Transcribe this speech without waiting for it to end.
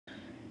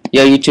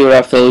Yo, YouTube, what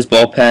up, Phillies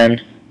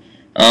bullpen?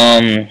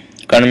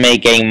 Gonna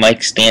make a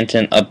Mike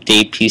Stanton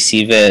update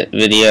PC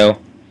video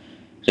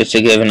just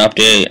to give an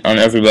update on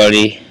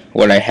everybody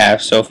what I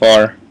have so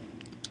far.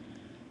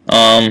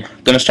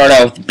 Gonna start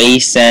out with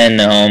base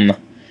and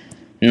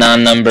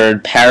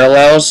non-numbered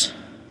parallels.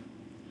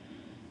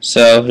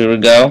 So here we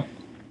go.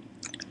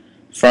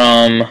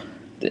 From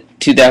the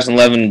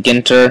 2011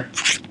 Ginter,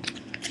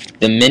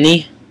 the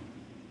mini,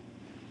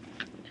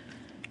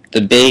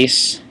 the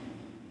base,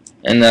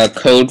 and the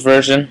code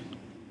version.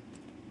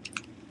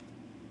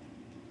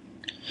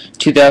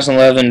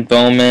 2011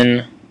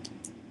 Bowman,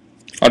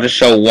 I'll just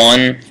show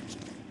one.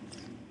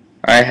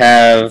 I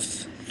have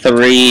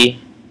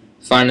 3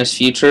 Finest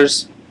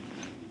Futures.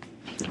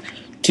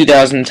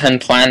 2010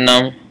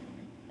 Platinum,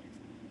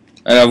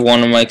 I have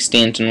one of Mike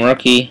Stanton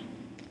rookie.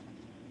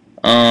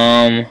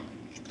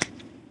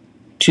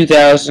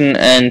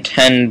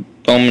 2010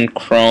 Bowman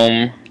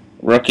Chrome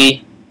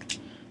rookie.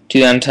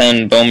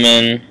 2010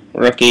 Bowman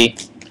rookie.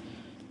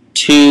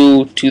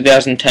 2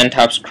 2010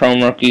 Topps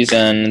Chrome rookies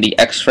and the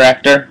X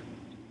Factor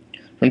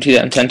from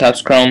 2010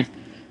 Topps Chrome.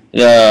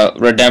 The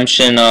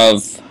redemption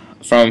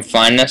from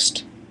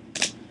Finest.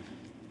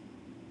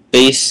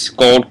 Base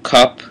Gold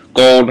Cup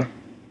Gold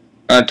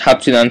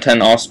Top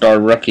 2010 All-Star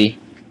rookie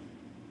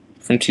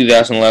from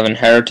 2011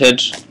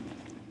 Heritage.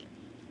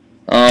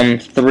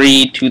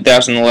 3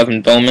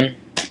 2011 Bowman.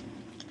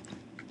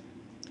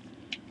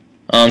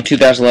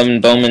 2011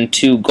 Bowman,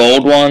 2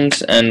 gold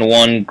ones and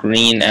 1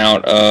 green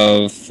out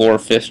of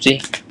 450.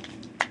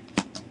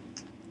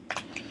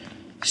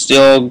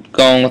 Still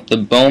going with the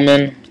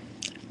Bowman.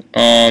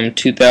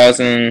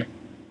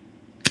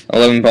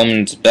 2011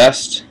 Bowman's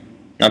best.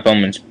 Not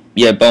Bowman's.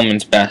 Yeah,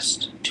 Bowman's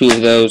best. 2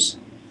 of those.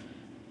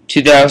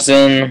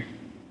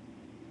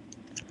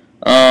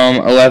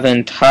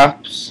 2011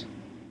 Topps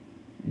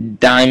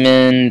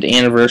Diamond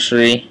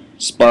Anniversary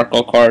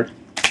Sparkle card.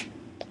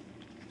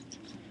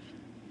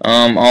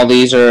 All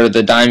these are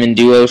the Diamond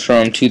Duos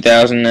from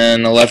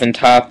 2011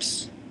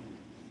 Topps.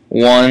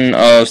 1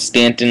 of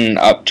Stanton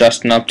and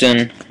Justin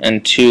Upton,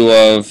 and 2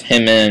 of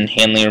him and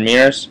Hanley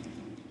Ramirez.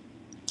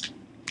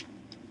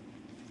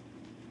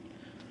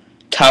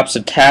 Topps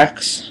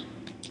Attacks.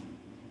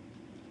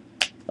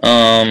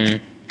 Onto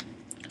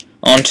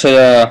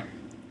the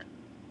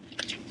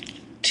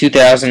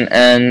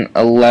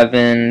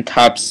 2011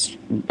 Topps,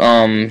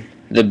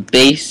 the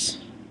base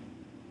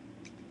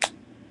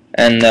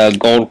and the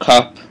Gold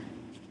Cup,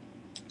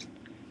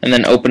 and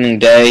then opening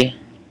day,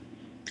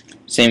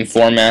 same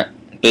format,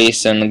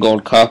 base and the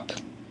Gold Cup.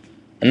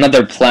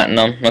 Another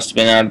Platinum, must have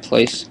been out of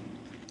place.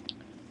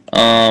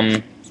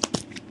 From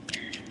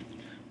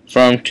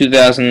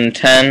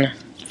 2010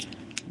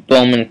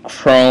 Bowman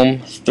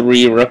Chrome,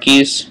 3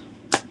 rookies,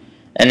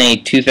 and a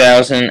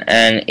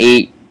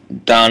 2008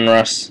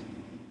 Donruss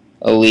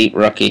Elite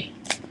rookie.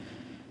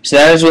 So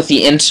that is with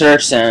the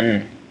inserts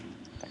and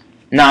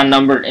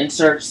non-numbered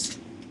inserts.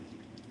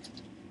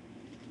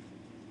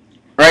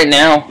 Right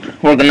now,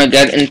 we're going to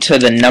get into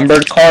the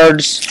numbered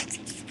cards.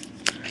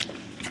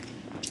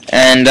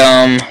 And,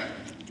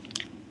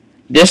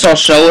 this I'll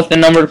show with the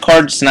numbered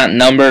cards. It's not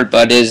numbered,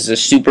 but is a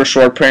super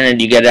short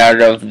printed you get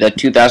out of the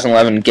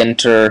 2011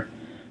 Ginter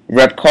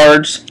rep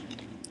cards.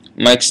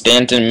 Mike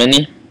Stanton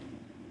mini.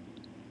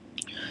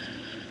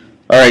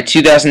 Alright,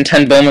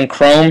 2010 Bowman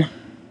Chrome.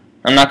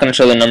 I'm not going to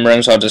show the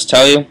numbering, so I'll just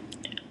tell you.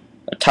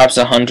 Topps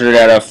 100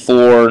 out of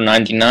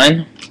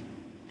 499.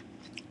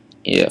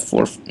 Yeah,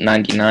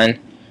 499.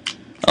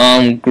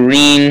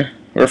 Green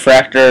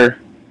refractor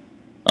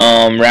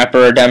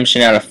wrapper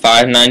redemption out of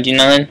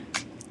 599.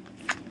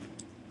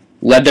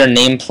 Leather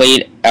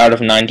nameplate out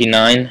of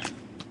 99.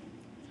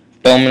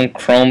 Bowman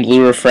Chrome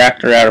blue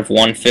refractor out of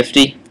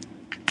 150.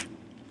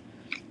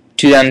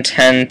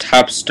 2010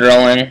 Topps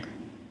Sterling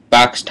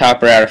box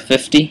topper out of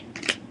 50.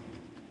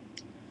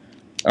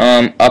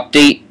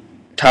 Update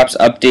Topps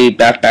update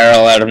back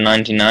barrel out of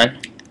 99.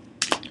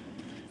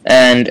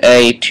 And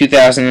a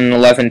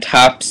 2011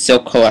 Topps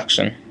Silk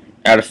Collection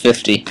out of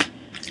 50.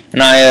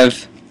 And I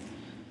have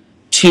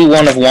 2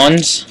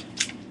 1-of-1s.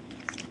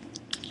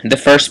 The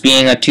first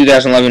being a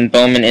 2011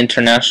 Bowman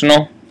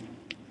International.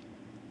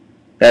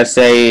 That's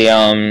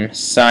a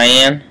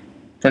cyan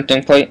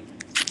printing plate.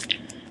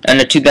 And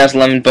a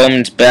 2011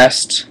 Bowman's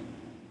Best.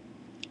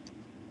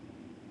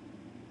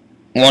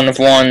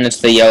 1-of-1, it's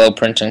the yellow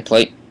printing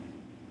plate.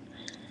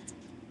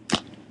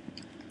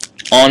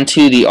 On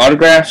to the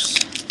autographs.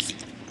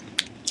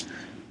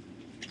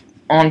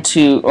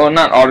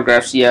 Not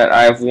autographs yet.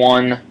 I have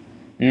 1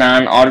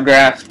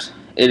 non-autographed.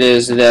 It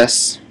is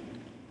this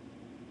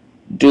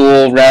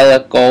dual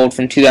relic gold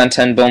from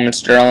 2010 Bowman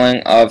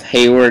Sterling of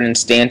Hayward and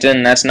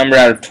Stanton. That's number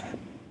out of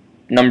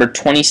number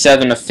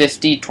 27 of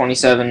 50.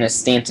 27 is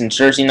Stanton's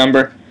jersey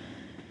number.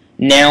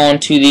 Now on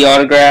to the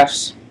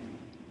autographs.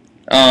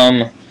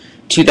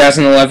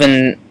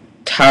 2011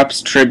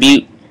 Topps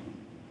Tribute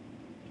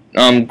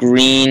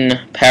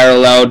green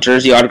parallel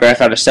jersey autograph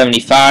out of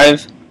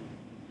 75.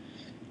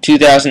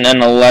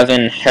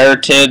 2011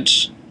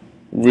 Heritage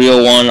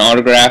Real One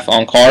autograph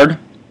on card.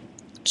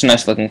 It's a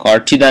nice looking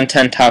card.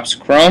 2010 Topps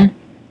Chrome.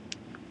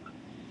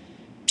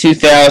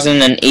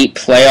 2008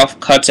 Playoff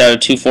Cuts out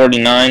of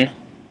 249.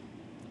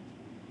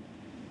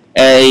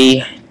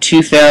 A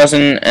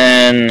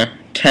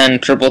 2010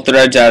 Triple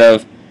Threads out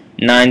of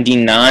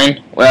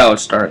 99. Well,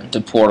 it's starting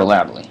to pour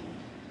loudly.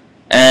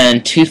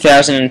 And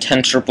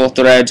 2010 Triple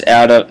Threads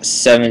out of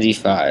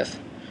 75.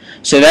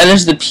 So that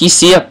is the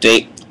PC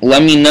update.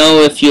 Let me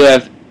know if you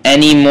have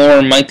any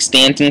more Mike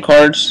Stanton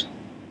cards.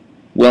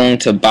 Willing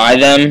to buy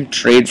them,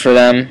 trade for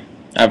them.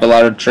 I have a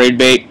lot of trade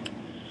bait.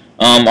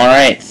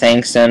 Alright,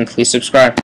 thanks, and please subscribe.